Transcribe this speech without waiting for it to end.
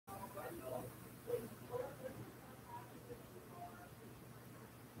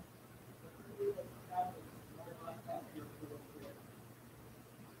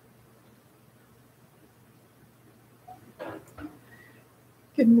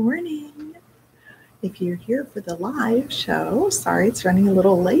Good morning. If you're here for the live show, sorry it's running a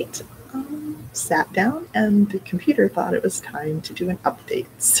little late. Sat down and the computer thought it was time to do an update.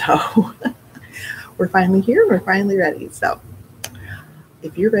 So we're finally here, we're finally ready. So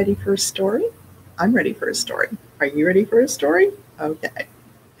if you're ready for a story, I'm ready for a story. Are you ready for a story? Okay.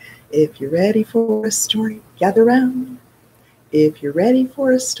 If you're ready for a story, gather round. If you're ready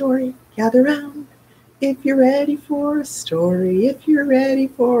for a story, gather round. If you're ready for a story, if you're ready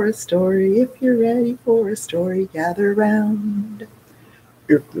for a story, if you're ready for a story, gather round.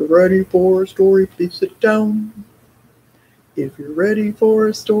 If you're ready for a story, please sit down. If you're ready for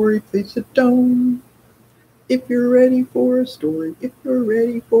a story, please sit down. If you're ready for a story, if you're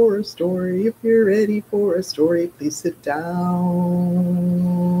ready for a story, if you're ready for a story, please sit down.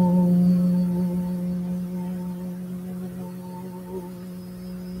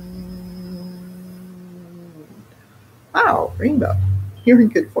 Wow, Rainbow, you're in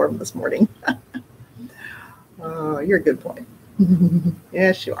good form this morning. Oh, you're a good boy.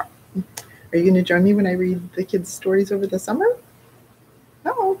 Yes, you are. Are you going to join me when I read the kids' stories over the summer?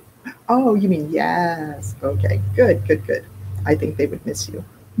 No. Oh, you mean yes. Okay, good. I think they would miss you.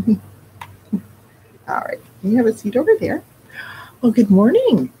 All right, you have a seat over there. Well, good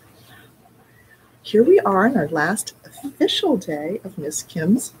morning. Here we are on our last official day of Miss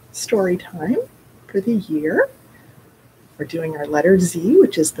Kim's story time for the year. We're doing our letter Z,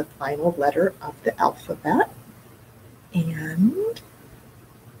 which is the final letter of the alphabet. And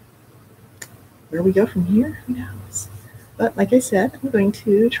where we go from here, who knows? But like I said, I'm going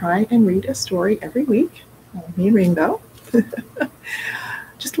to try and read a story every week. Me and Rainbow.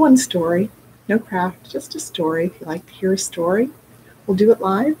 Just one story, no craft, just a story. If you like to hear a story, we'll do it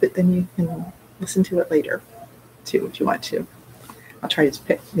live, but then you can listen to it later too if you want to. I'll try to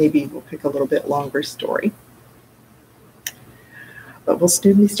pick, maybe we'll pick a little bit longer story. But we'll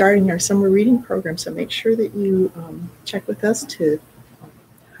soon be starting our summer reading program, so make sure that you check with us to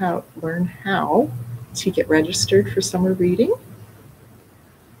learn how to get registered for summer reading.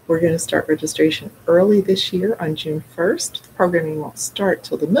 We're going to start registration early this year on June 1st. The programming won't start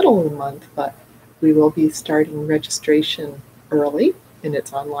till the middle of the month, but we will be starting registration early, and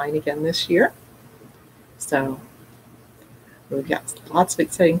it's online again this year. So we've got lots of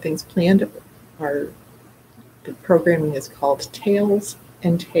exciting things planned. The programming is called Tales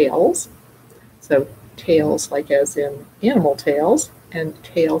and Tales. So tales like as in animal tales, and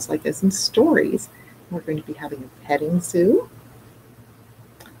tales like as in stories. We're going to be having a petting zoo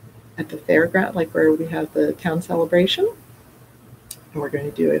at the fairground, like where we have the town celebration. And we're going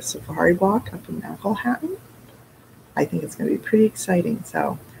to do a safari walk up in Manhattan. I think it's going to be pretty exciting.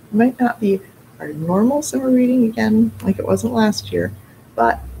 So it might not be our normal summer reading again like it wasn't last year,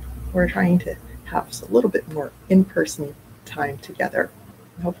 but we're trying to have a little bit more in-person time together.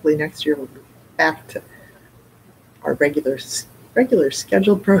 And hopefully next year we'll be back to our regular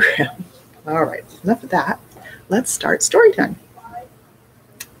scheduled program. All right, enough of that. Let's start story time.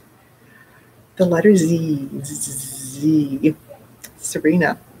 The letter Z.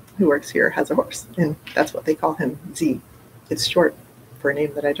 Serena, who works here, has a horse, and that's what they call him, Z. It's short for a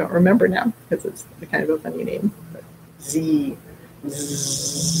name that I don't remember now because it's kind of a funny name. Z.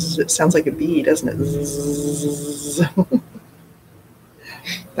 It sounds like a bee, doesn't it? Zzz.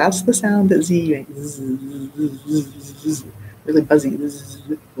 That's the sound that Z makes. Really buzzy.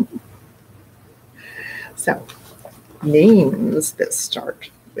 So, names that start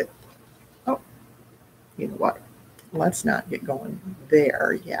with, oh, you know what? Let's not get going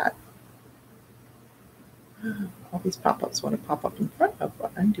there yet. All these pop-ups want to pop up in front of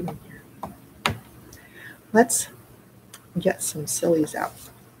what I'm doing here. Let's get some sillies out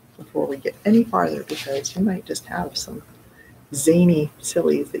before we get any farther, because you might just have some zany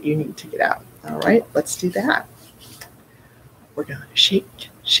sillies that you need to get out. All right, let's do that. We're going to shake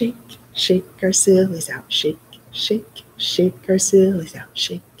our sillies out. Shake our sillies out.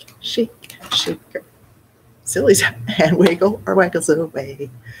 Shake our sillies out, and wiggle our waggles away.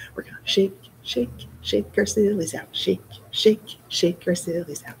 We're going to shake our sillies out. Shake our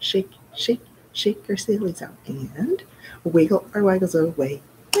sillies out. Shake our sillies out, and wiggle our waggles away.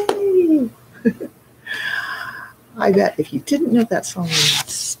 Yay! I bet if you didn't know that song when it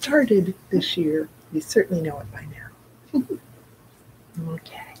started this year, you certainly know it by now.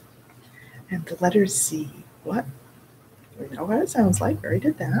 Okay. And the letter Z. What? We know what it sounds like. We already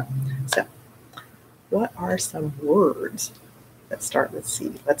did that. So, what are some words that start with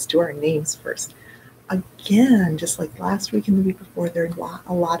C? Let's do our names first. Again, just like last week and the week before, there are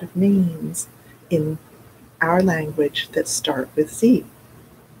a lot of names in our language that start with Z.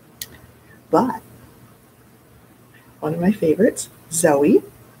 But one of my favorites Zoe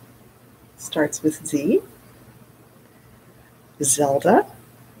starts with Z. Zelda.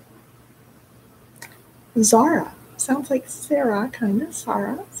 Zara. Sounds like Sarah, kind of.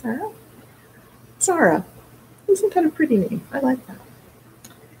 Sarah. Zara. Isn't that a pretty name? I like that.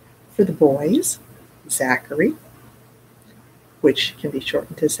 For the boys, Zachary, which can be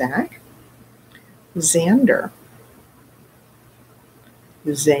shortened to Zach. Xander.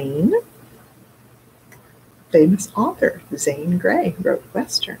 Zane. Famous author Zane Grey wrote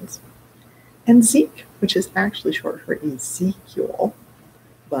Westerns. And Zeke, which is actually short for Ezekiel,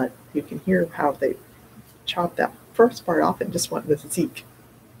 but you can hear how they chopped that first part off and just went with Zeke.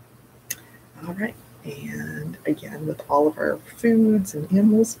 All right, and again, with all of our foods and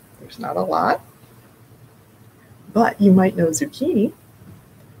animals, there's not a lot, but you might know zucchini.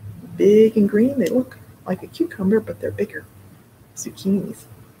 Big and green, they look like a cucumber, but they're bigger. Zucchinis.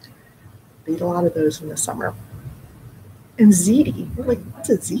 They eat a lot of those in the summer. And ziti, we're like, what's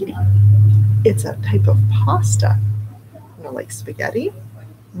a ziti? It's a type of pasta, like spaghetti.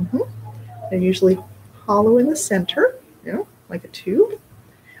 They're usually hollow in the center, like a tube,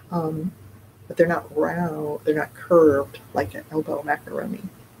 but they're not round, they're not curved like an elbow macaroni,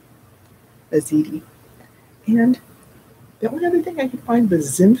 a ziti. And the only other thing I could find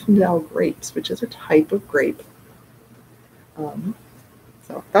was Zinfandel grapes, which is a type of grape.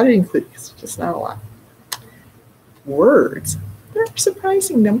 So I thought I'd include it because it's just not a lot. Words. There are a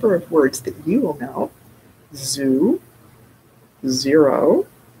surprising number of words that you will know. Zoo, zero,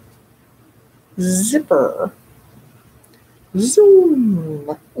 zipper,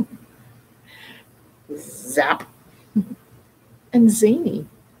 zoom, zap, and zany,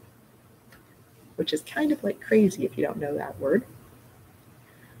 which is kind of like crazy if you don't know that word.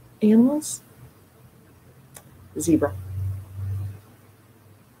 Animals, zebra.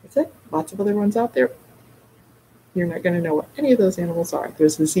 That's it. Lots of other ones out there. You're not going to know what any of those animals are.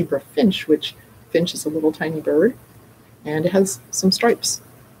 There's the zebra finch, which finch is a little tiny bird, and it has some stripes.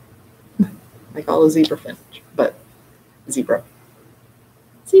 I call it a zebra finch, but zebra.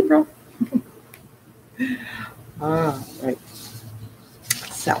 Zebra. Right.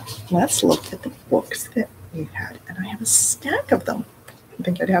 So let's look at the books that we had, and I have a stack of them. I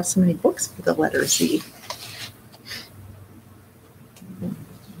think I'd have so many books for the letter Z.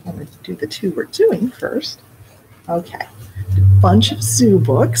 I'm going to do the two we're doing first. Okay, bunch of zoo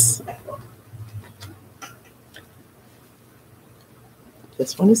books.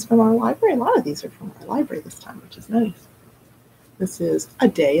 This one is from our library. A lot of these are from our library this time, which is nice. This is A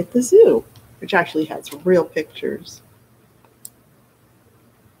Day at the Zoo, which actually has real pictures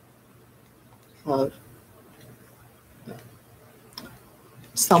of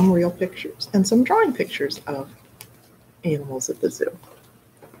some real pictures and some drawing pictures of animals at the zoo.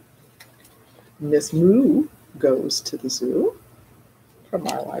 Miss Moo Goes to the Zoo from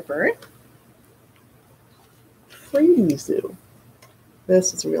our library. Frady Zoo.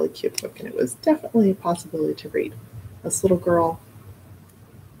 This is a really cute book, and it was definitely a possibility to read. This little girl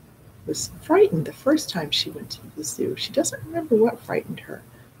was frightened the first time she went to the zoo. She doesn't remember what frightened her,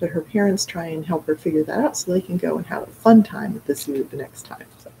 but her parents try and help her figure that out so they can go and have a fun time at the zoo the next time.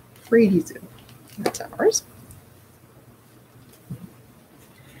 So, Frady Zoo. That's ours.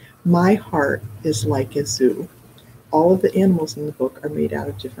 My Heart is Like a Zoo. All of the animals in the book are made out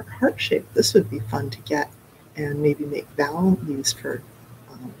of different heart shapes. This would be fun to get and maybe make use for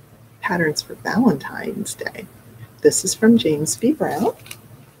patterns for Valentine's Day. This is from James B. Brown.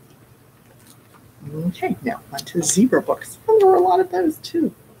 Okay, now on to zebra books. And there were a lot of those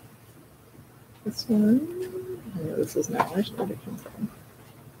too. This one, I know this is not where it comes from.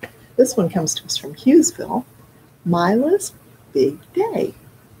 This one comes to us from Hughesville. Mila's Big Day,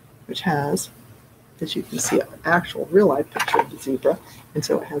 which has, as you can see, an actual real-life picture of the zebra. And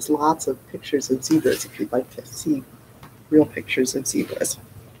so it has lots of pictures of zebras if you'd like to see real pictures of zebras.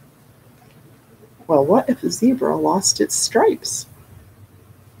 Well, what if a zebra lost its stripes?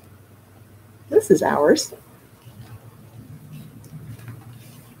 This is ours.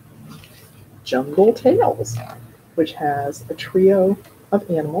 Jungle Tales, which has a trio of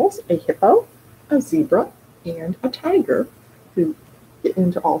animals, a hippo, a zebra, and a tiger, who get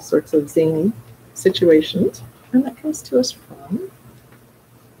into all sorts of zany situations. And that comes to us from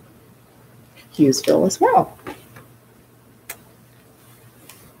Hughesville as well.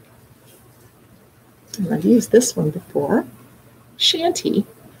 And I've used this one before. Shanty,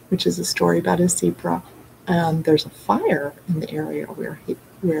 which is a story about a zebra. There's a fire in the area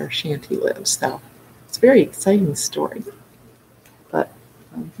where Shanty lives. So it's a very exciting story. But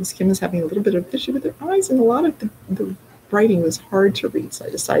Miss Kim is having a little bit of issue with her eyes, and a lot of the writing was hard to read, so I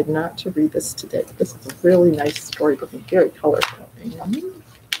decided not to read this today. This is a really nice storybook and very colorful And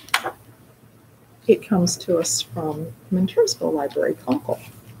it comes to us from Montoursville Library Conkle.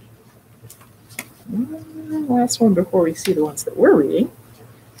 Last one before we see the ones that we're reading.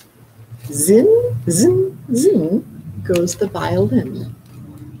 Zin, zin, zin goes the violin.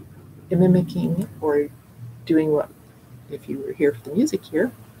 Mimicking or doing what, if you were here for the music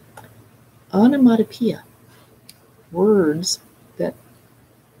here, onomatopoeia. Words that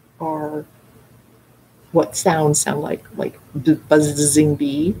are what sounds sound like buzzing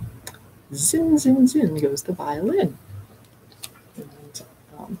bee. Zin, zin, zin goes the violin. And,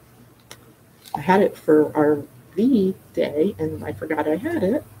 I had it for our V day, and I forgot I had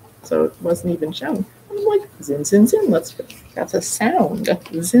it, so it wasn't even shown. I'm like, zin, zin, zin, that's a sound,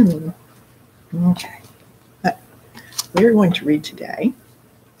 zin. Okay. We're going to read today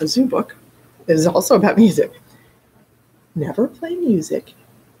a zoo book that is also about music. Never play music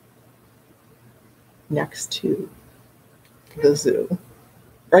next to the zoo,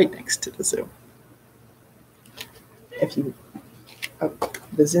 right next to the zoo.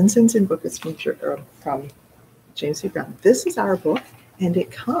 The Zin Zin Zin book is from James B. Brown. This is our book, and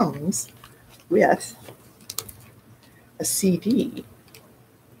it comes with a CD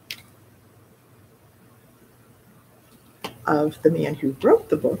of the man who wrote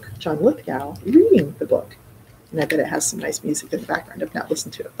the book, John Lithgow, reading the book. And I bet it has some nice music in the background. I've not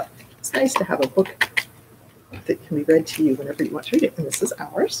listened to it, but it's nice to have a book that can be read to you whenever you want to read it. And this is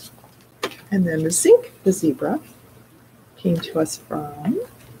ours. And then the Zink the Zebra came to us from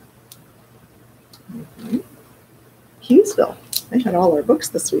Hughesville. They had all our books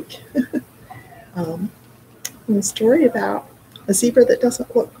this week. And a story about a zebra that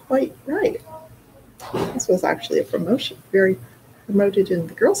doesn't look quite right. This was actually a promotion, very promoted in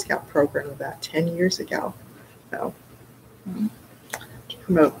the Girl Scout program about 10 years ago. So, to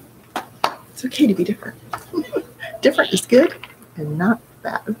promote, it's okay to be different. Different is good and not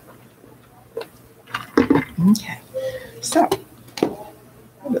bad. Okay, so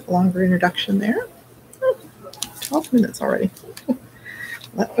a bit longer introduction there. 12 minutes already.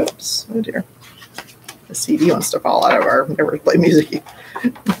 Oops, oh dear. The CD wants to fall out of our Never Play Music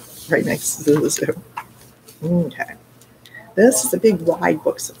right next to the zoo. Okay. This is a big wide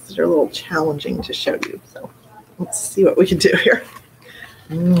book, so they're a little challenging to show you. So let's see what we can do here.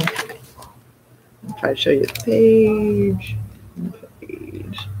 Okay. I'll try to show you the page.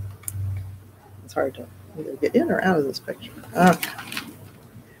 It's hard to either get in or out of this picture. Okay.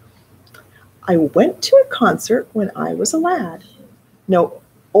 I went to a concert when I was a lad, no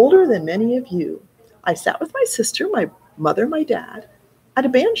older than many of you. I sat with my sister, my mother, my dad, at a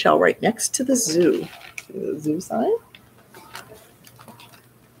bandshell right next to the zoo. See the zoo sign?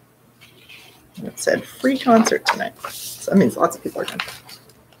 And it said free concert tonight. So that means lots of people are going.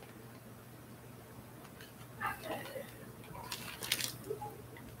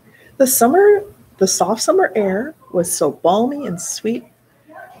 The soft summer air was so balmy and sweet,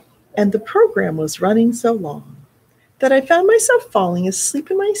 and the program was running so long, that I found myself falling asleep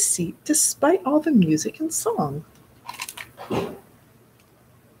in my seat despite all the music and song.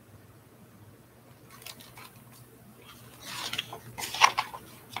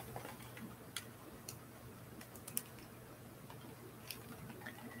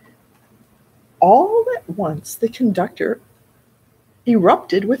 All at once, the conductor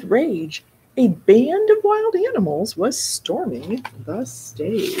erupted with rage. A band of wild animals was storming the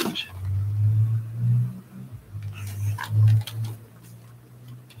stage.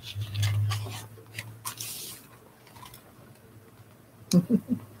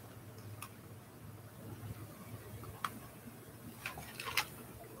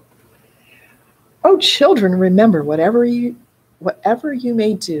 Oh, children, remember, whatever you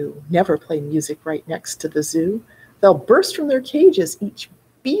may do, never play music right next to the zoo. They'll burst from their cages, each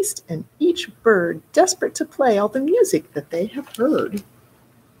beast and each bird, desperate to play all the music that they have heard.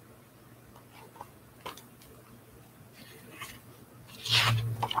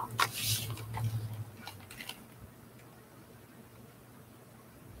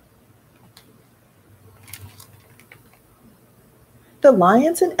 The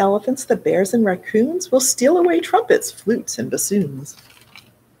lions and elephants, the bears and raccoons will steal away trumpets, flutes, and bassoons.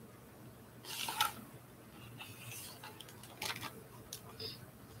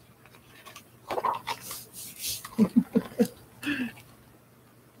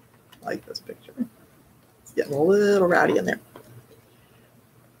 I like this picture. It's getting a little rowdy in there.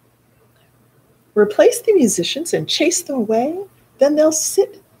 Replace the musicians and chase them away, then they'll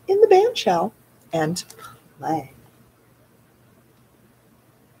sit in the bandshell and play.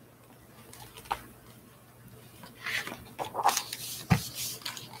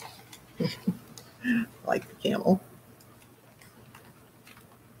 Like the camel.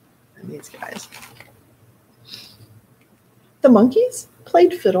 these guys. The monkeys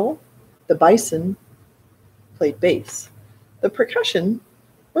played fiddle. The bison played bass. The percussion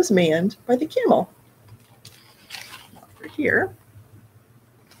was manned by the camel. Over here.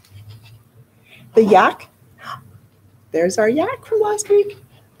 The yak, there's our yak from last week.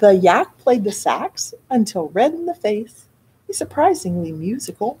 The yak played the sax until red in the face, a surprisingly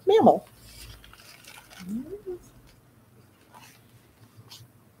musical mammal.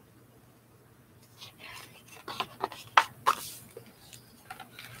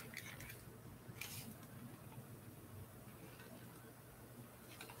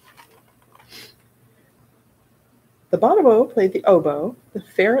 The bonobo played the oboe, the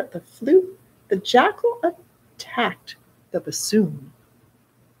ferret the flute, the jackal attacked the bassoon.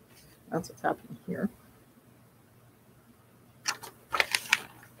 That's what's happening here.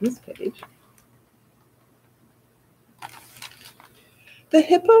 This page. The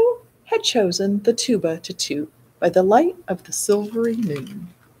hippo had chosen the tuba to toot by the light of the silvery moon.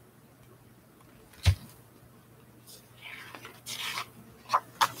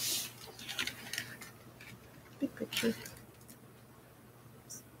 Big picture.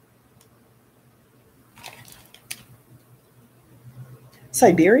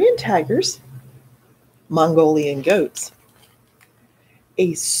 Siberian tigers, Mongolian goats,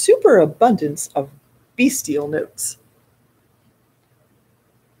 a superabundance of bestial notes.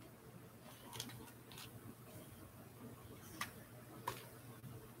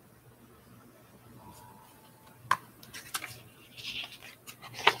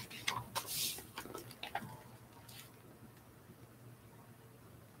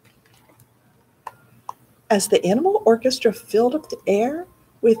 As the animal orchestra filled up the air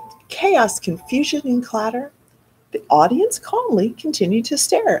with chaos, confusion, and clatter, the audience calmly continued to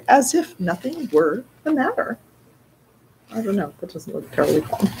stare as if nothing were the matter. I don't know, that doesn't look terribly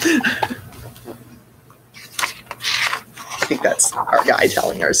calm. I think that's our guy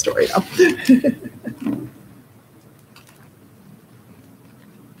telling our story now.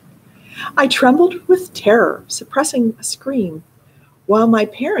 I trembled with terror, suppressing a scream, while my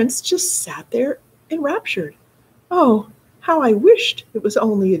parents just sat there enraptured. Oh, how I wished it was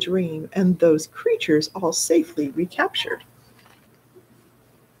only a dream and those creatures all safely recaptured.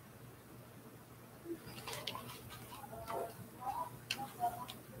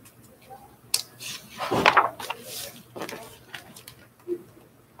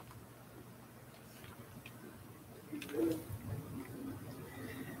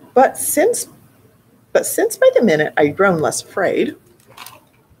 But since by the minute I'd grown less afraid,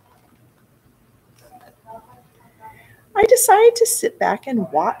 I decided to sit back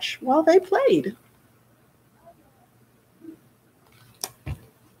and watch while they played.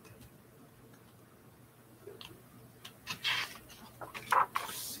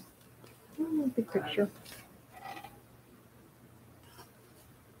 Big picture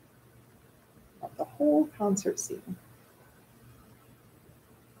of the whole concert scene.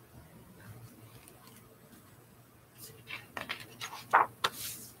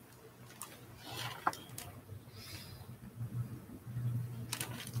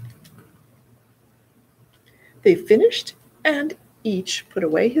 They finished and each put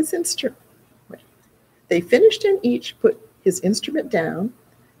away his instrument. They finished and each put his instrument down,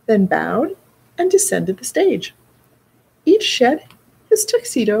 then bowed and descended the stage. Each shed his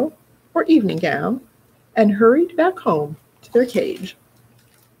tuxedo or evening gown and hurried back home to their cage.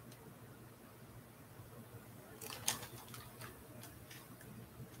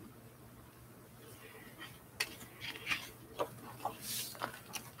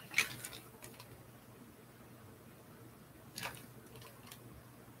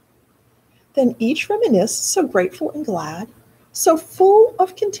 Then each reminisced, so grateful and glad, so full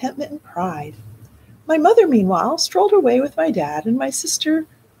of contentment and pride. My mother, meanwhile, strolled away with my dad, and my sister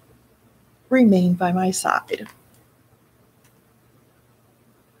remained by my side.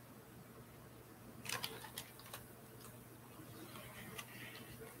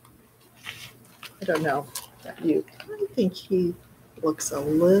 I don't know about you. I think he looks a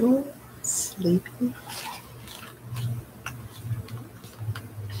little sleepy.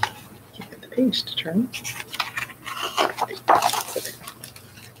 Get the page to turn.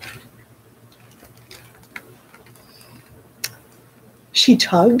 She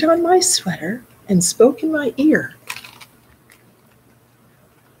tugged on my sweater and spoke in my ear.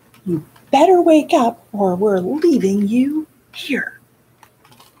 You better wake up or we're leaving you here.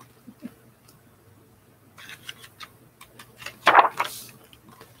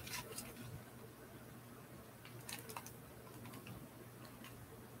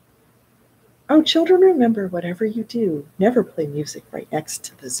 Oh Now, children, remember, whatever you do, never play music right next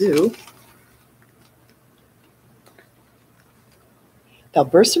to the zoo. They'll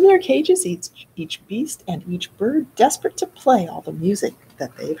burst from their cages, each beast and each bird, desperate to play all the music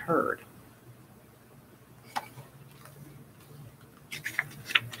that they've heard.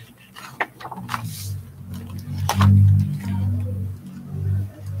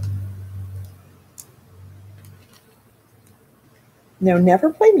 Now,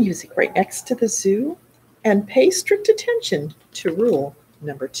 never play music right next to the zoo, and pay strict attention to rule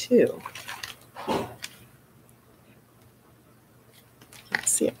number 2.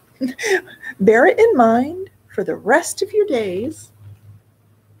 Let's see it. Bear it in mind for the rest of your days.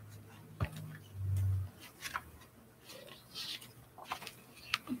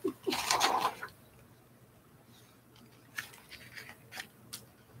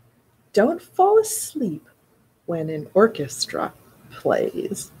 Don't fall asleep when an orchestra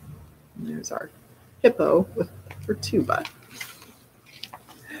plays. And there's our hippo with her tuba.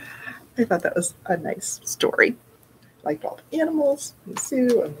 I thought that was a nice story. Like all the animals, the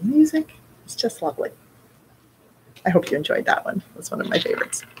zoo, and the music. It's just lovely. I hope you enjoyed that one. It was one of my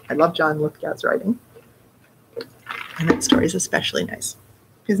favorites. I love John Lithgow's writing. And that story is especially nice.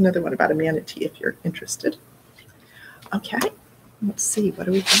 Here's another one about a manatee if you're interested. Okay, let's see. What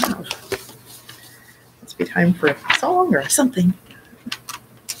do we have? Must be time for a song or something.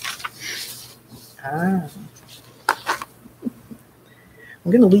 I'm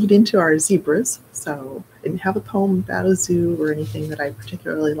going to lead into our zebras. So I didn't have a poem about a zoo or anything that I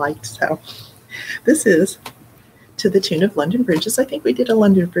particularly liked. So this is to the tune of London Bridges. I think we did a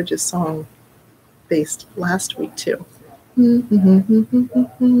London Bridges song based last week too. London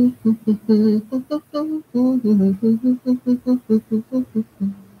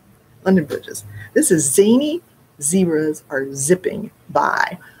Bridges. This is Zany Zebras Are Zipping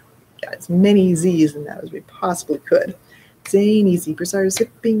By. Got as many Z's in that as we possibly could. Zany zebras are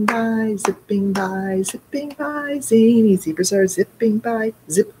zipping by, zipping by, zipping by. Zany zebras are zipping by,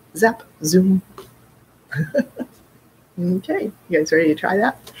 zip, zap, zoom. Okay, you guys ready to try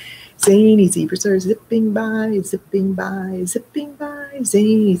that? Zany zebras are zipping by, zipping by, zipping by.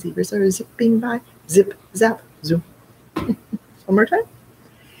 Zany zebras are zipping by, zip, zap, zoom. One more time.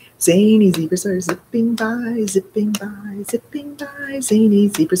 Zany zebras are zipping by, zipping by, zipping by. Zany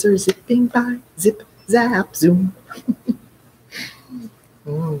zebras are zipping by, zip, zap, zoom.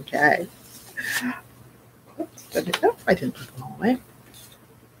 Okay. Oops, I didn't put them all away.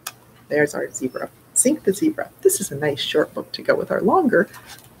 There's our zebra. Zink the Zebra. This is a nice short book to go with our longer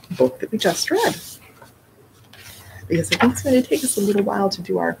book that we just read. Because I think it's going to take us a little while to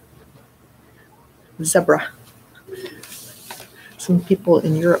do our zebra. Some people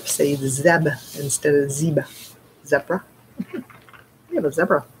in Europe say zeb instead of zebra. Zebra. We have a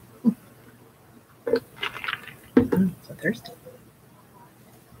zebra. I'm so thirsty.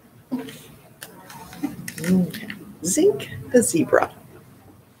 Okay. Zink the Zebra.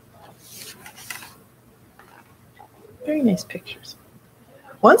 Very nice pictures.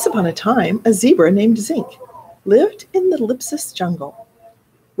 Once upon a time, a zebra named Zink lived in the Lipsis jungle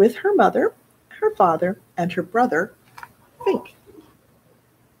with her mother, her father, and her brother, Fink.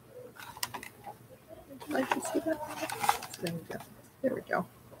 Would you like to see that? There we go.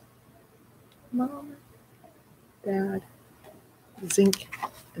 Mom, Dad, Zink,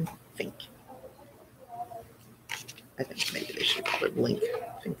 and Fink. I think maybe they should call it Link.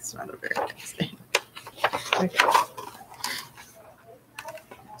 Fink's not a very nice name. Okay.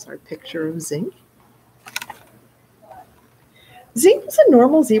 Here's our picture of Zink. Zink was a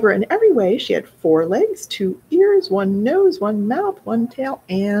normal zebra in every way. She had 4 legs, 2 ears, 1 nose, 1 mouth, 1 tail,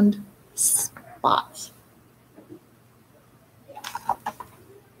 and spots.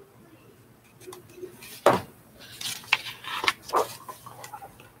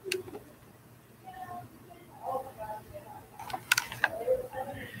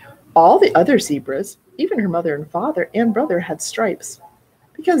 All the other zebras, even her mother and father and brother, had stripes.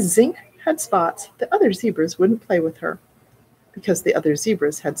 Because Zink had spots, the other zebras wouldn't play with her. Because the other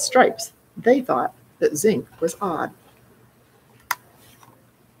zebras had stripes, they thought that Zink was odd.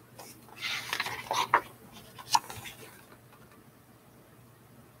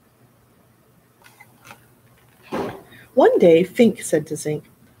 One day, Fink said to Zink,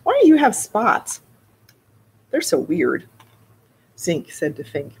 "Why do you have spots? They're so weird." Zink said to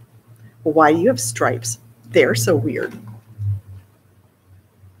Fink, "Well, why do you have stripes? They're so weird."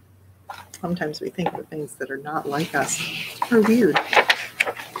 Sometimes we think the things that are not like us are weird.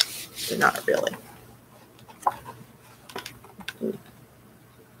 They're not really.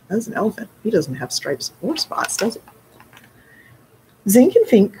 That's an elephant. He doesn't have stripes or spots, does he? Zink and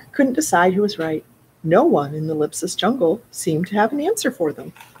Fink couldn't decide who was right. No one in the Lipsis jungle seemed to have an answer for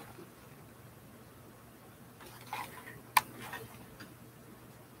them.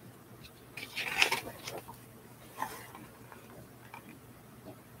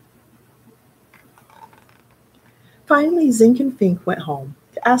 Finally, Zink and Fink went home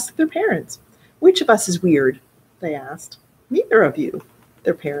to ask their parents. "Which of us is weird?" they asked. "Neither of you,"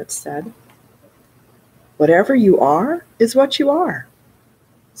 their parents said. "Whatever you are is what you are,"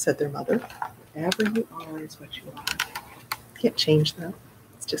 said their mother. Whatever you are is what you are. Can't change that.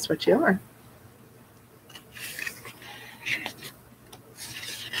 It's just what you are.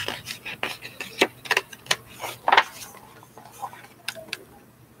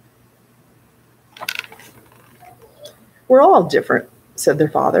 "We're all different," said their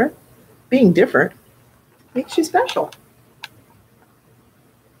father. "Being different makes you special."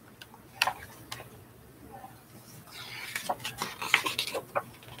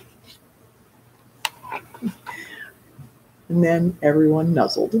 And then everyone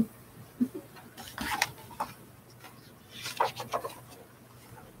nuzzled.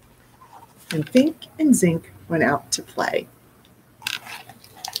 And Fink and Zink went out to play.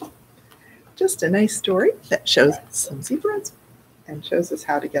 Just a nice story that shows some zebras and shows us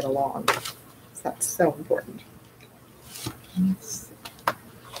how to get along. That's so important.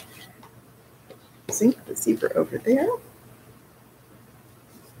 Zink the zebra over there.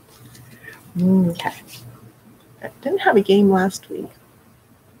 Okay. I didn't have a game last week.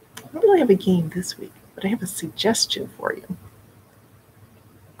 I don't really have a game this week, but I have a suggestion for you.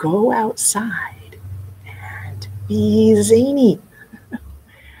 Go outside and be zany.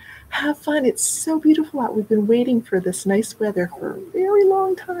 Have fun. It's so beautiful out. We've been waiting for this nice weather for a very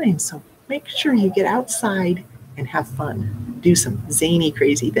long time. So make sure you get outside and have fun. Do some zany,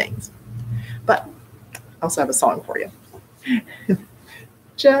 crazy things. But I also have a song for you.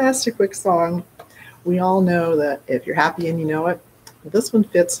 Just a quick song. We all know that if you're happy and you know it, this one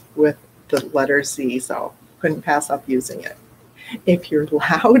fits with the letter Z, so couldn't pass up using it. If you're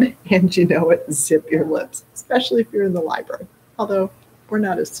loud and you know it, zip your lips, especially if you're in the library. Although we're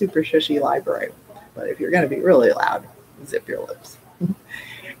not a super shushy library, but if you're going to be really loud, zip your lips.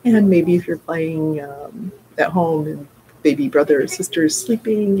 And maybe if you're playing at home and baby brother or sister is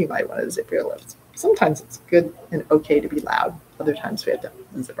sleeping, you might want to zip your lips. Sometimes it's good and okay to be loud. Other times we have to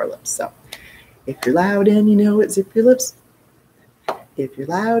zip our lips. So if you're loud and you know it, zip your lips. If you're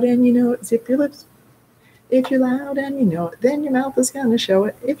loud and you know it, zip your lips. If you're loud and you know it, then your mouth is going to show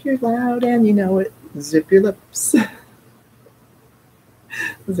it. If you're loud and you know it, zip your lips.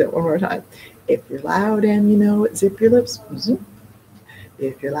 Zip one more time. If you're loud and you know it, zip your lips. Zoop.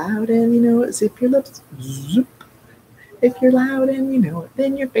 If you're loud and you know it, zip your lips. Zoop. If you're loud and you know it,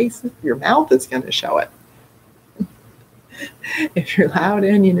 then your mouth is going to show it. If you're loud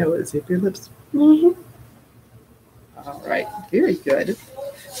and you know it, zip your lips. All right, very good.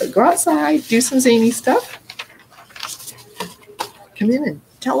 So go outside, do some zany stuff. Come in and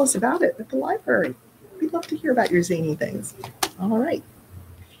tell us about it at the library. We'd love to hear about your zany things. All right.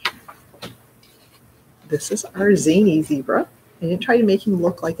 This is our zany zebra. I didn't try to make him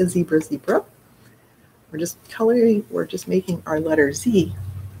look like a zebra. We're just making our letter Z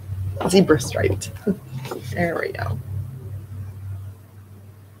zebra striped. There we go.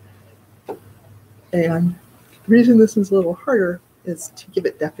 And the reason this is a little harder is to give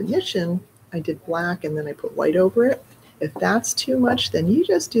it definition. I did black and then I put white over it. If that's too much, then you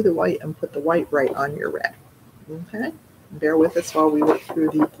just do the white and put the white right on your red. Okay? Bear with us while we work through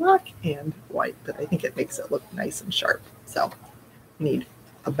the black and white, but I think it makes it look nice and sharp. So you need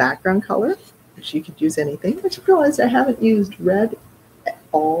a background color, which you could use anything, but you realize I haven't used red at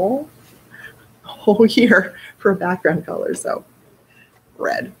all whole year for a background color, so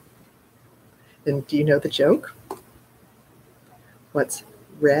red. And do you know the joke? What's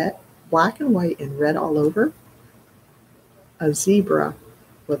red, black and white and red all over? A zebra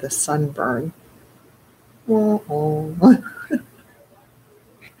with a sunburn.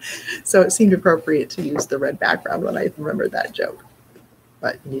 So it seemed appropriate to use the red background when I remembered that joke.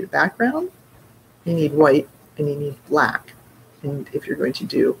 But you need a background, you need white, and you need black. And if you're going to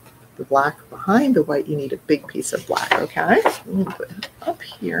do the black behind the white, you need a big piece of black, okay? I'm going to put it up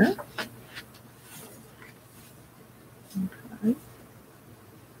here. Okay.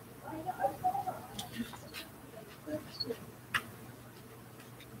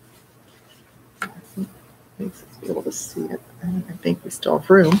 Makes us be able to see it. I think we still have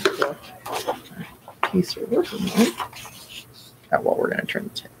room for a piece we're working on. Oh, well, we're going to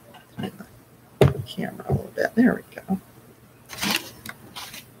turn the camera a little bit. There we go.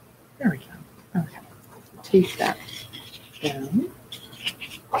 There we go. Okay. Take that down.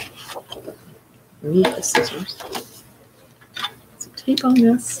 need the scissors. Some tape on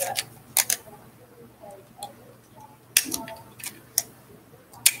this.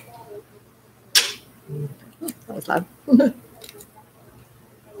 That was loud.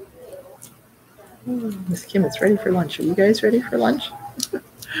 Miss Kim is ready for lunch. Are you guys ready for lunch?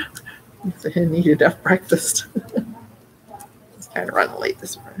 I need enough breakfast. It's kind of running late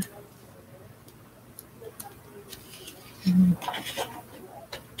this morning.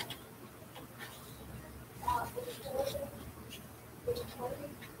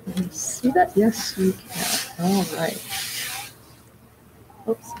 See that? Yes, you can. All right.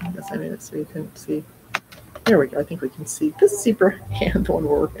 Oops, I guess I made it so you couldn't see. There we go. I think we can see this zebra hand, the one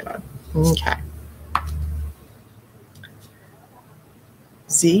we're working on. Okay.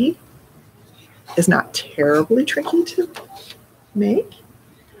 Z is not terribly tricky to make.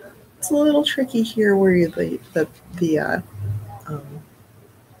 It's a little tricky here where the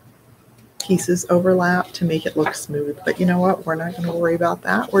pieces overlap to make it look smooth. But you know what? We're not going to worry about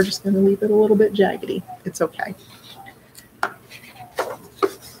that. We're just going to leave it a little bit jaggedy. It's okay.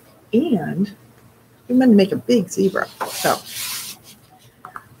 And we're going to make a big zebra. So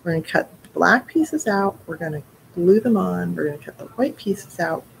we're going to cut the black pieces out. We're going to glue them on. We're going to cut the white pieces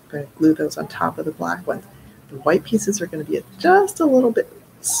out. We're going to glue those on top of the black ones. The white pieces are going to be just a little bit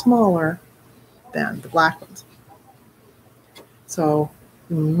smaller than the black ones. So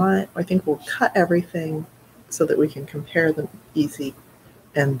I think we'll cut everything so that we can compare them easy,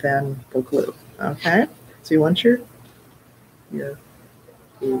 and then we'll glue. Okay? So you want your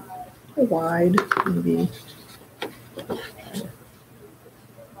wide, maybe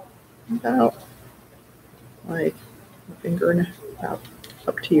about like a finger and about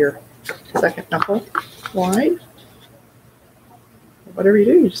up to your second knuckle wide. Whatever you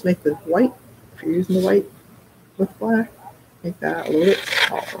do, you just make the white. If you're using the white with black, make that a little bit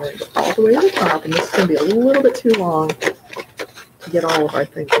smaller. All the way to the top, and this is going to be a little bit too long to get all of our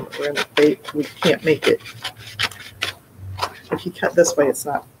things. We're in the bake. We can't make it. If you cut this way, it's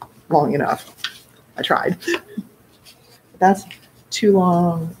not long enough. I tried. That's too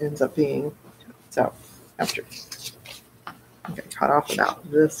long. Ends up being so. After I'm going to cut off about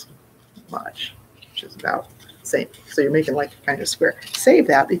this much, which is about the same. So you're making like a kind of square. Save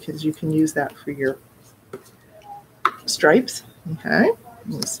that because you can use that for your stripes. Okay,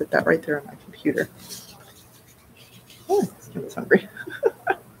 I'm going to sit that right there on my computer. Oh, Kim is hungry.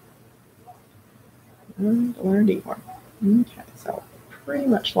 And learn to eat more. Okay, so pretty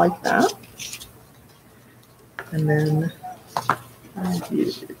much like that. And then I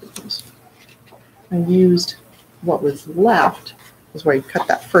used what was left, is where you cut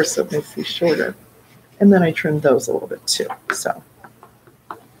that first so it makes these shorter. And then I trimmed those a little bit too. So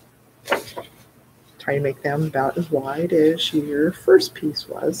try to make them about as wide as your first piece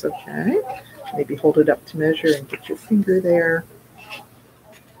was, okay? Maybe hold it up to measure and get your finger there.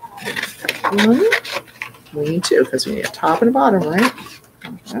 One. We need two because we need a top and a bottom, right?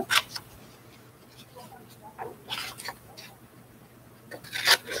 Okay.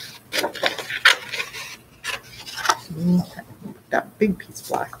 Okay. Put that big piece of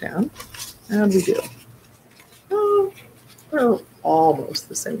black down. How do we do? Oh, they're almost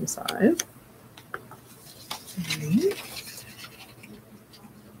the same size.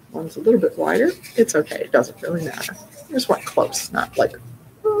 One's a little bit wider. It's okay. It doesn't really matter. I just want close, not like.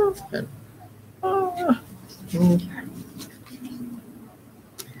 Okay.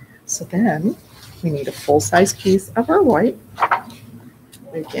 So then we need a full-size piece of our white.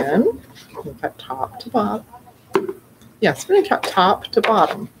 Again, we cut top to bottom. Yes, we're going to cut top to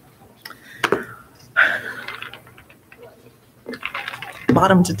bottom.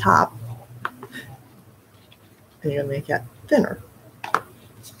 Bottom to top. And you're going to make it thinner.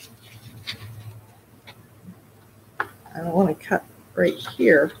 I don't want to cut right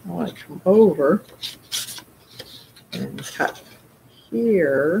here. I want to come over and cut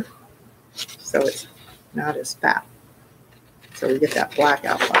here so it's not as fat. So we get that black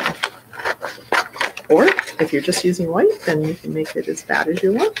outline. Or if you're just using white, then you can make it as fat as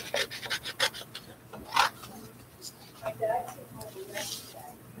you want.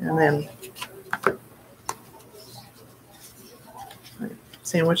 And then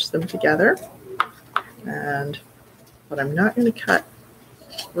sandwich them together. And what I'm not going to cut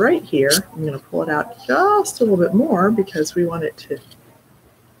right here, I'm going to pull it out just a little bit more because we want it to,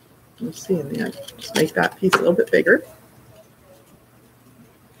 let's see, in the end, just make that piece a little bit bigger.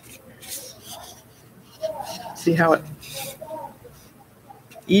 See how it,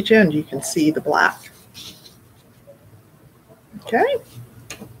 each end you can see the black. Okay,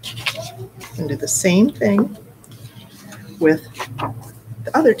 and do the same thing with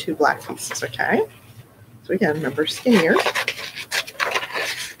the other two black pieces, okay? So again, remember skinnier.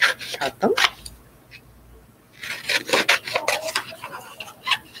 Cut them.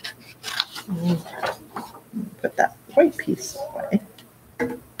 Okay. Put that white piece away.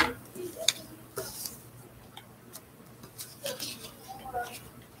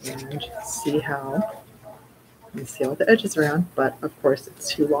 And see how, you see all the edges around, but of course it's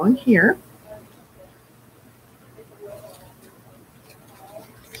too long here.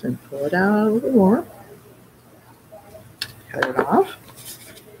 So pull it out a little more. Cut it off.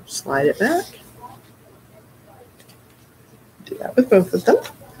 Slide it back. Do that with both of them.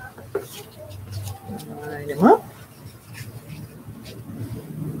 Line them up.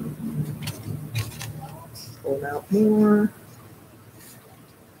 Pull out more.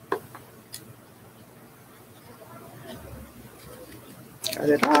 Cut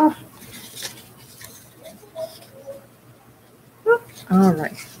it off. All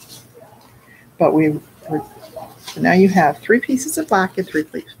right. But so now you have 3 pieces of black and 3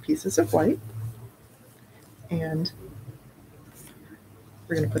 pieces of white. And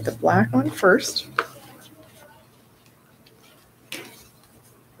we're going to put the black on first.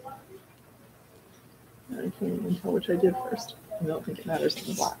 I can't even tell which I did first. I don't think it matters in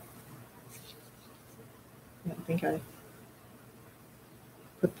the black. I think I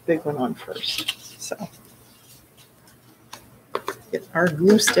put the big one on first. So get our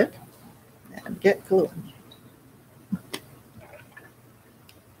glue stick and get gluing. I've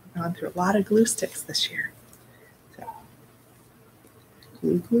gone through a lot of glue sticks this year. So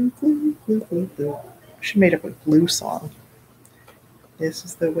glue, glue, glue, glue, glue, glue. I should have made up a glue song. This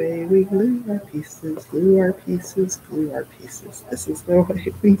is the way we glue our pieces, glue our pieces, glue our pieces. This is the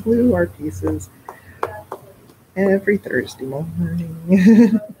way we glue our pieces every Thursday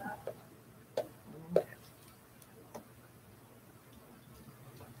morning.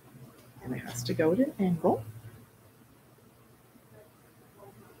 And it has to go at an angle.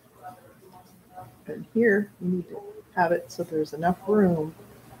 And here you need to have it so there's enough room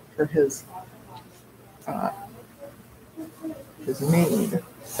for his mane.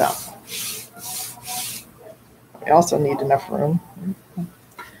 So we also need enough room.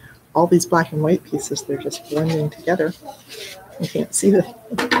 All these black and white pieces, they're just blending together. You can't see them.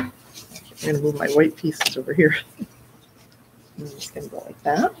 I'm going to move my white pieces over here. I'm just going to go like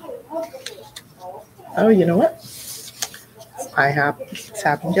that. Oh, you know what? This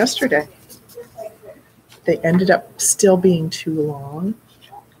happened yesterday. They ended up still being too long.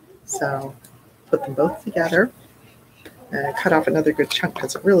 So put them both together and cut off another good chunk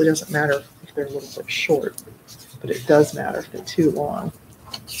because it really doesn't matter if they're a little bit short, but it does matter if they're too long.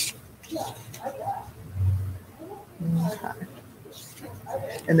 Okay.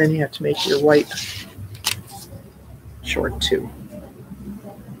 And then you have to make your white short too.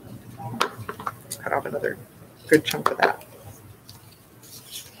 Cut off another good chunk of that.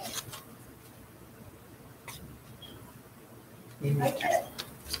 Okay.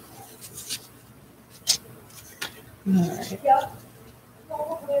 All right.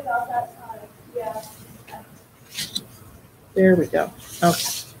 There we go.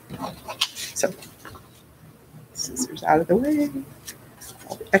 Okay. So, scissors out of the way.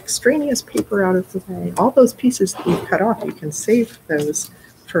 All the extraneous paper out of the way. All those pieces that you've cut off, you can save those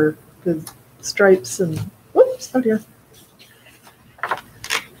for the stripes and, whoops, oh dear. Okay.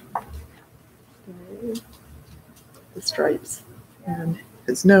 The stripes and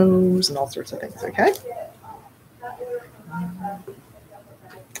his nose and all sorts of things, okay?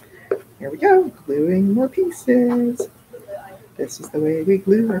 Here we go, gluing more pieces. This is the way we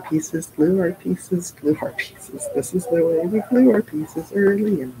glue our pieces, glue our pieces, glue our pieces. This is the way we glue our pieces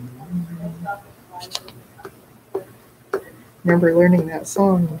early in the morning. Remember learning that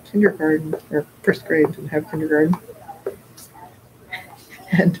song in kindergarten, or first grade, didn't have kindergarten.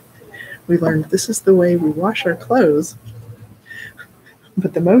 And we learned this is the way we wash our clothes.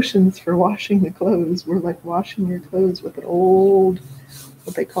 But the motions for washing the clothes were like washing your clothes with an old,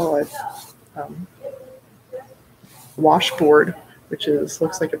 what they call it, washboard, which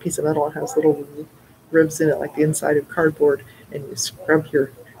looks like a piece of metal and has little ribs in it like the inside of cardboard, and you scrub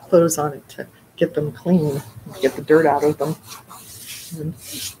your clothes on it to get them clean, get the dirt out of them.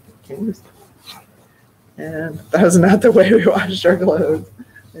 And that was not the way we washed our clothes.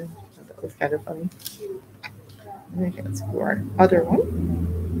 And that was kind of funny. Okay, let's do our other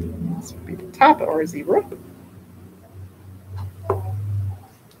one. This would be the top of our zebra.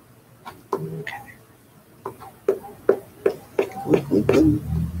 Okay. Glue, glue, glue.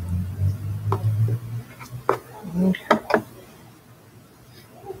 Okay.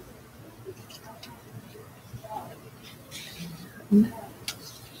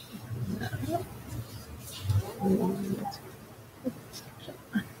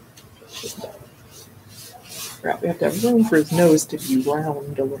 We have to have room for his nose to be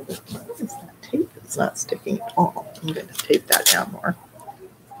round a little bit. What is that tape? It's not sticking at all. I'm going to tape that down more.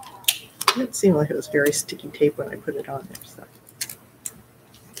 It didn't seem like it was very sticky tape when I put it on there, so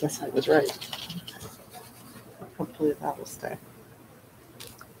I guess I was right. Hopefully that will stay.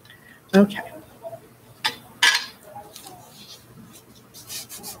 Okay.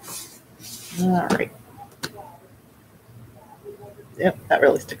 All right. Yep, that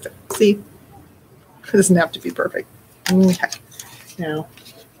really sticks it. See? It doesn't have to be perfect. Okay. Now,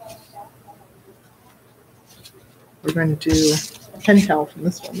 we're going to do, you can tell from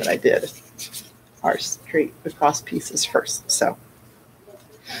this one that I did our straight across pieces first. So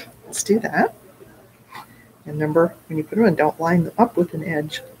let's do that. And remember, when you put them in, don't line them up with an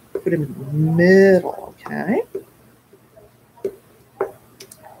edge. Put them in the middle, okay?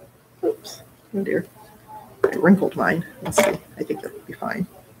 Oops. Oh dear. I wrinkled mine. Let's see. I think it'll be fine.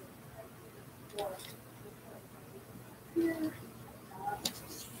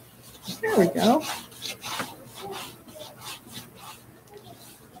 There we go.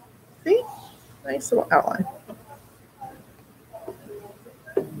 See? Nice little outline.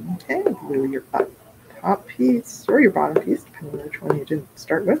 Okay, glue your top piece or your bottom piece, depending on which one you didn't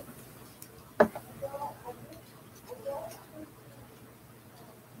start with.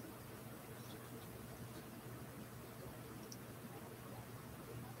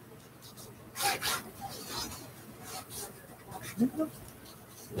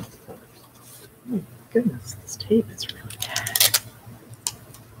 Oh, goodness, this tape is really bad.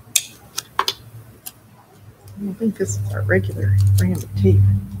 I don't think this is our regular brand of tape.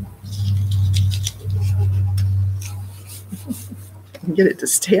 And get it to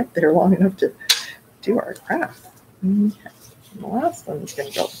stay up there long enough to do our craft. Okay. And the last one is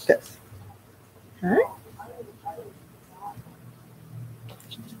going to go with this. Okay.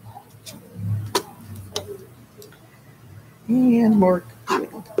 And more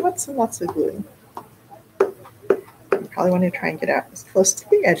gluing. Lots and lots of gluing. You probably want to try and get out as close to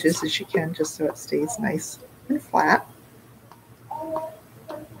the edges as you can, just so it stays nice and flat.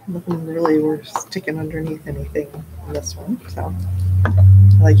 Nothing really we're sticking underneath anything on this one, so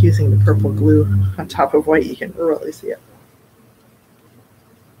I like using the purple glue on top of white. You can really see it.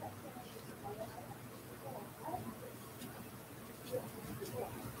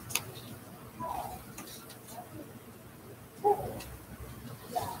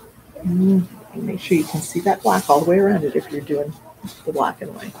 And make sure you can see that black all the way around it if you're doing the black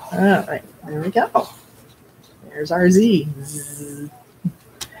and white. All right, there we go. There's our Z.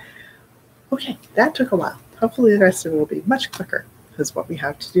 Okay, that took a while. Hopefully the rest of it will be much quicker, because what we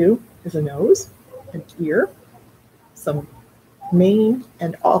have to do is a nose, an ear, some mane,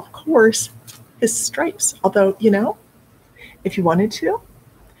 and of course, his stripes. Although, you know, if you wanted to,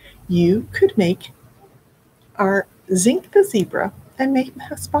 you could make our Zinc the zebra and make him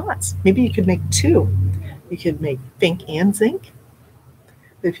have spots. Maybe you could make two. You could make Fink and Zinc.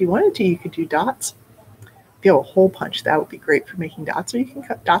 But if you wanted to, you could do dots. If you have a hole punch, that would be great for making dots. Or you can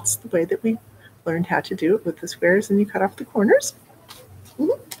cut dots the way that we learned how to do it with the squares, and you cut off the corners.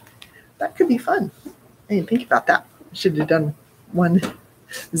 That could be fun. I didn't think about that. I should have done one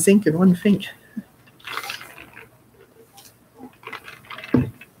Zinc and one Fink.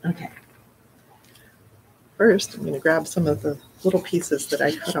 Okay. First, I'm going to grab some of the little pieces that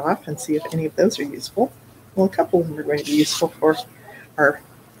I cut off and see if any of those are useful. Well, a couple of them are going to be useful for our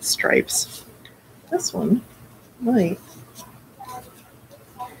stripes. This one might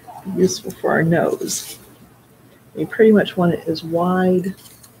be useful for our nose. You pretty much want it as wide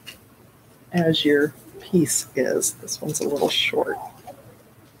as your piece is. This one's a little short.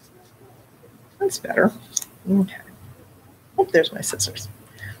 That's better. Okay. Oh, there's my scissors.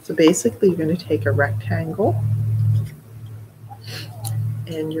 So basically, you're going to take a rectangle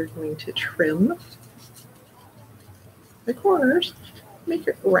and you're going to trim the corners, make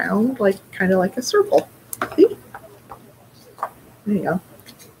it round, like kind of like a circle. See? There you go.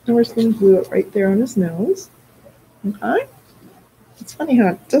 And we're just going to glue it right there on his nose. Okay. It's funny how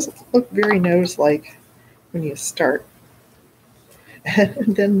it doesn't look very nose-like when you start.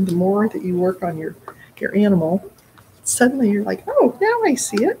 And then the more that you work on your animal, suddenly you're like, oh, now I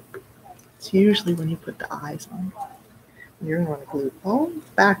see it. It's usually when you put the eyes on. And you're going to want to glue all the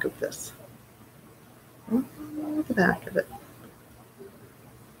back of this. All the back of it.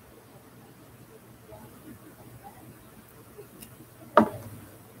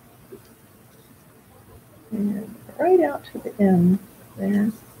 And right out to the end there.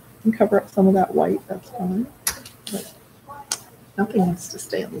 You can cover up some of that white, that's fine. But nothing wants to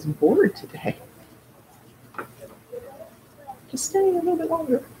stay on this board today. Just staying a little bit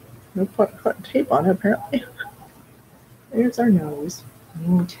longer. No put tape on it, apparently. There's our nose.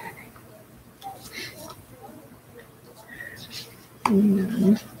 Okay.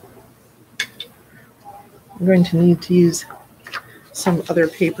 And I'm going to need to use some other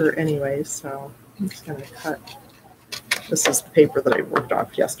paper anyway, so I'm just going to cut. This is the paper that I worked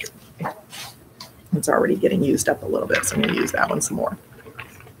off yesterday. It's already getting used up a little bit, so I'm going to use that one some more.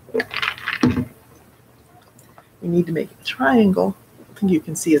 We need to make a triangle. I think you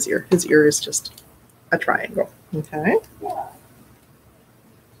can see his ear. His ear is just a triangle. Okay.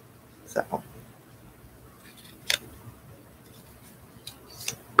 So.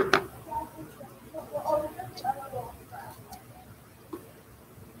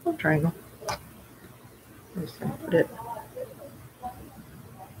 Triangle. I'm just going to put it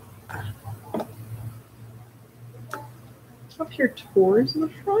up here towards the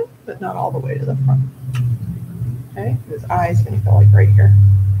front, but not all the way to the front. Okay, his eye is going to go like right here.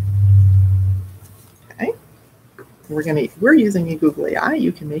 Okay, we're using a googly eye.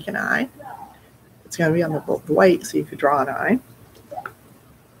 You can make an eye. It's going to be on the white, so you could draw an eye.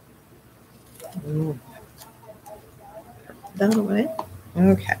 That away.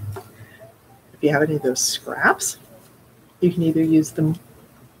 Okay. If you have any of those scraps, you can either use them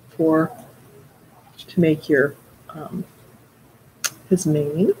to make your his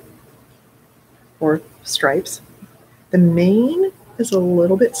mane or stripes. The mane is a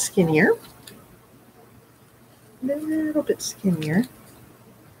little bit skinnier. And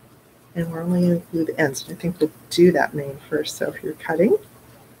we're only going to glue the ends. I think we'll do that mane first. So if you're cutting,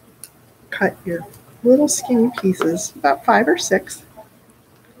 cut your little skinny pieces, about 5 or 6.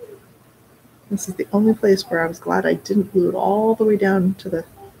 This is the only place where I was glad I didn't glue it all the way down to the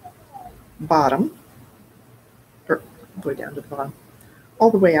bottom, or all the way down to the bottom, all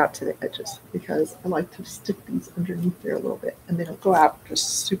the way out to the edges, because I like to stick these underneath there a little bit, and they don't go out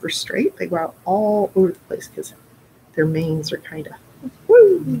just super straight. They go out all over the place because their manes are kind of,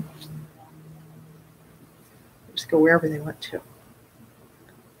 woo! Just go wherever they want to.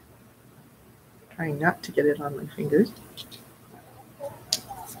 Trying not to get it on my fingers.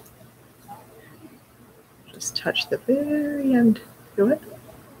 Just touch the very end. Feel it?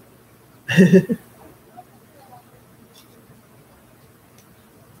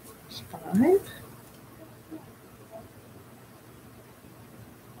 5.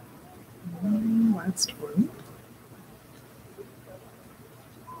 And last one.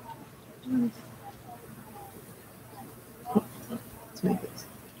 Oh, let's make it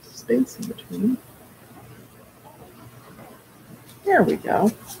space in between. There we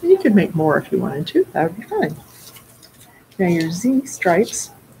go. You could make more if you wanted to. That would be fine. Now your Z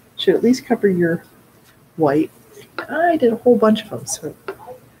stripes should at least cover your white. I did a whole bunch of them, so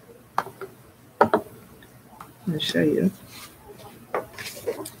I'm going to show you.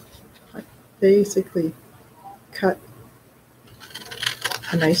 I basically cut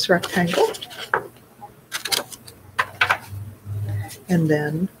a nice rectangle, and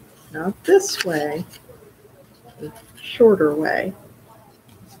then not this way, a shorter way.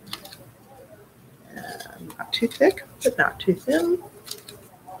 Not too thick, but not too thin.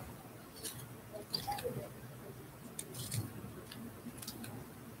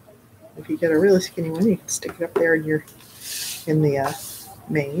 If you get a really skinny one, you can stick it up there in the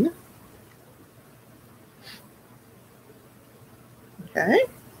mane. Okay, there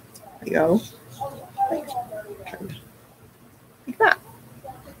you go. Like that.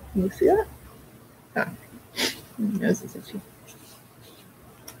 Can you see that? Oh. My nose is itchy.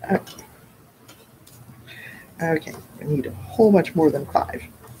 Okay, I need a whole bunch more than 5.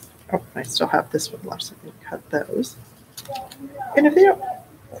 Oh, I still have this one left, so I'm going to cut those. And if they don't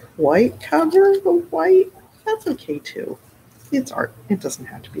quite cover the white, that's okay too. It's art. It doesn't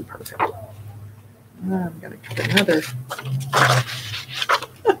have to be perfect. I'm going to cut another.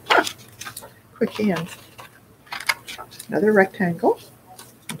 Quick hand. Another rectangle.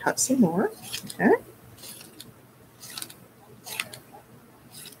 And cut some more. Okay.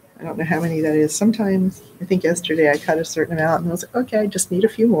 I don't know how many that is. Sometimes, I think yesterday I cut a certain amount and I was like, okay, I just need a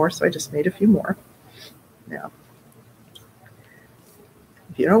few more. So I just made a few more. Now,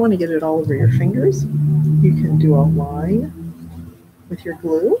 if you don't want to get it all over your fingers, you can do a line with your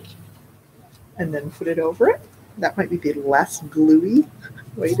glue and then put it over it. That might be the less gluey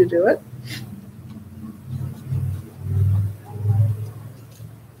way to do it.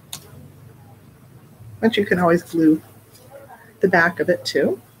 But you can always glue the back of it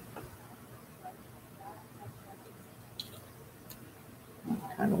too.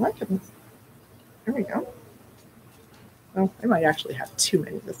 Kind of like it. There we go. Well, I might actually have too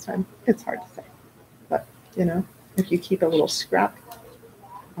many this time. It's hard to say. But, you know, if you keep a little scrap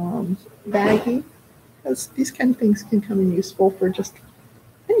baggie, because these kind of things can come in useful for just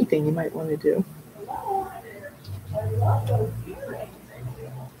anything you might want to do.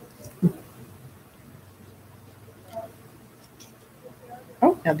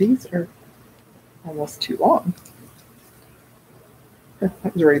 Oh, now these are almost too long. I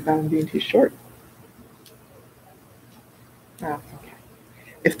was worried about them being too short. Oh, okay.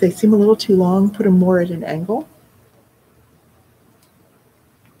 If they seem a little too long, put them more at an angle.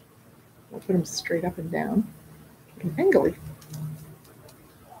 We'll put them straight up and down and angly.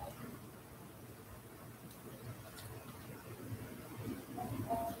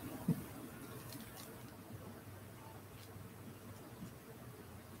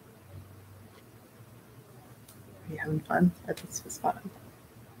 Are you having fun? This was fun.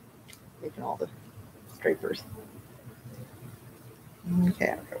 Making all the scrapers. Okay,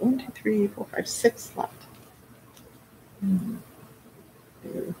 I've got 1, 2, 3, 4, 5, 6 left.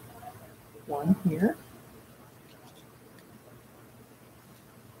 Do one here.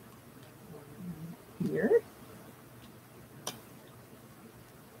 One here.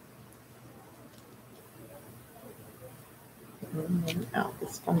 And then out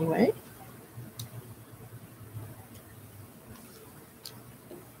this funny way.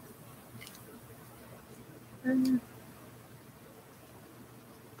 And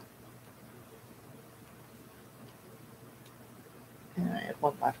I had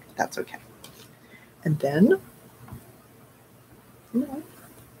one left, but that's okay. And then, maybe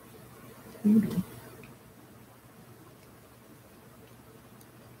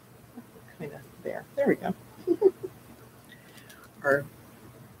kind of there. There we go. Our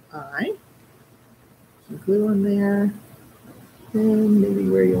eye, some glue on there, and maybe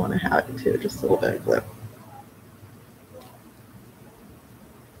where you want to have it too, just a little bit of glue.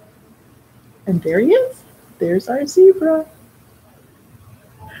 And there he is. There's our zebra.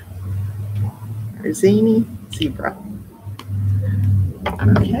 Our zany zebra.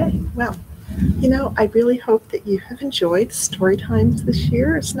 Okay, well, I really hope that you have enjoyed story times this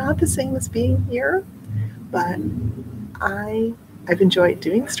year. It's not the same as being here, but I've enjoyed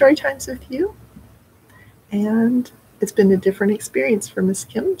doing story times with you, and it's been a different experience for Miss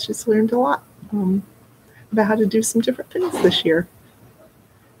Kim. She's learned a lot about how to do some different things this year.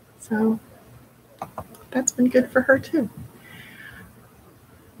 So that's been good for her too.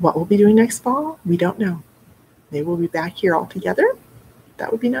 What we'll be doing next fall, we don't know. Maybe we'll be back here all together.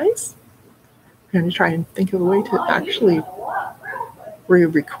 That would be nice. I'm going to try and think of a way to actually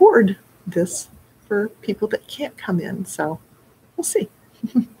re-record this for people that can't come in. So we'll see.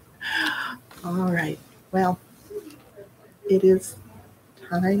 All right. Well, it is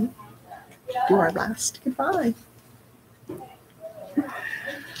time to do our last goodbye.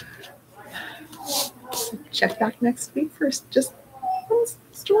 So check back next week for just one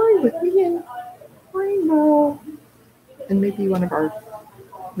story with me and Rainbow. And maybe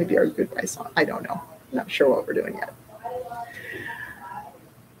our goodbye song. I don't know. I'm not sure what we're doing yet.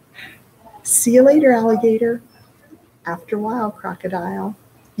 See you later, alligator. After a while, crocodile.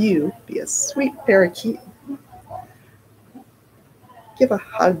 You be a sweet parakeet. Give a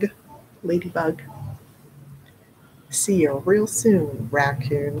hug, ladybug. See you real soon,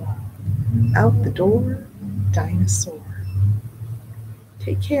 raccoon. Out the door, dinosaur.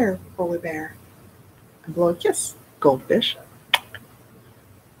 Take care, polar bear. And blow a kiss, goldfish.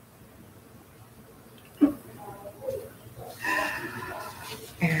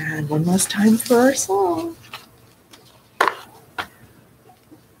 And one last time for our song.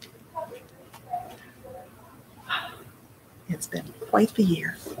 It's been quite the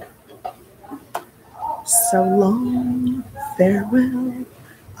year. So long, farewell,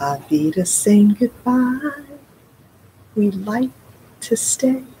 Auf Wiedersehen, saying goodbye. We'd like to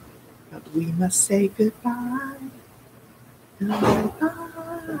stay, but we must say goodbye. Bye-bye.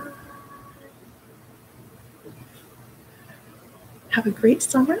 Have a great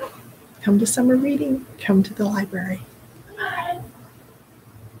summer. Come to summer reading. Come to the library. Bye.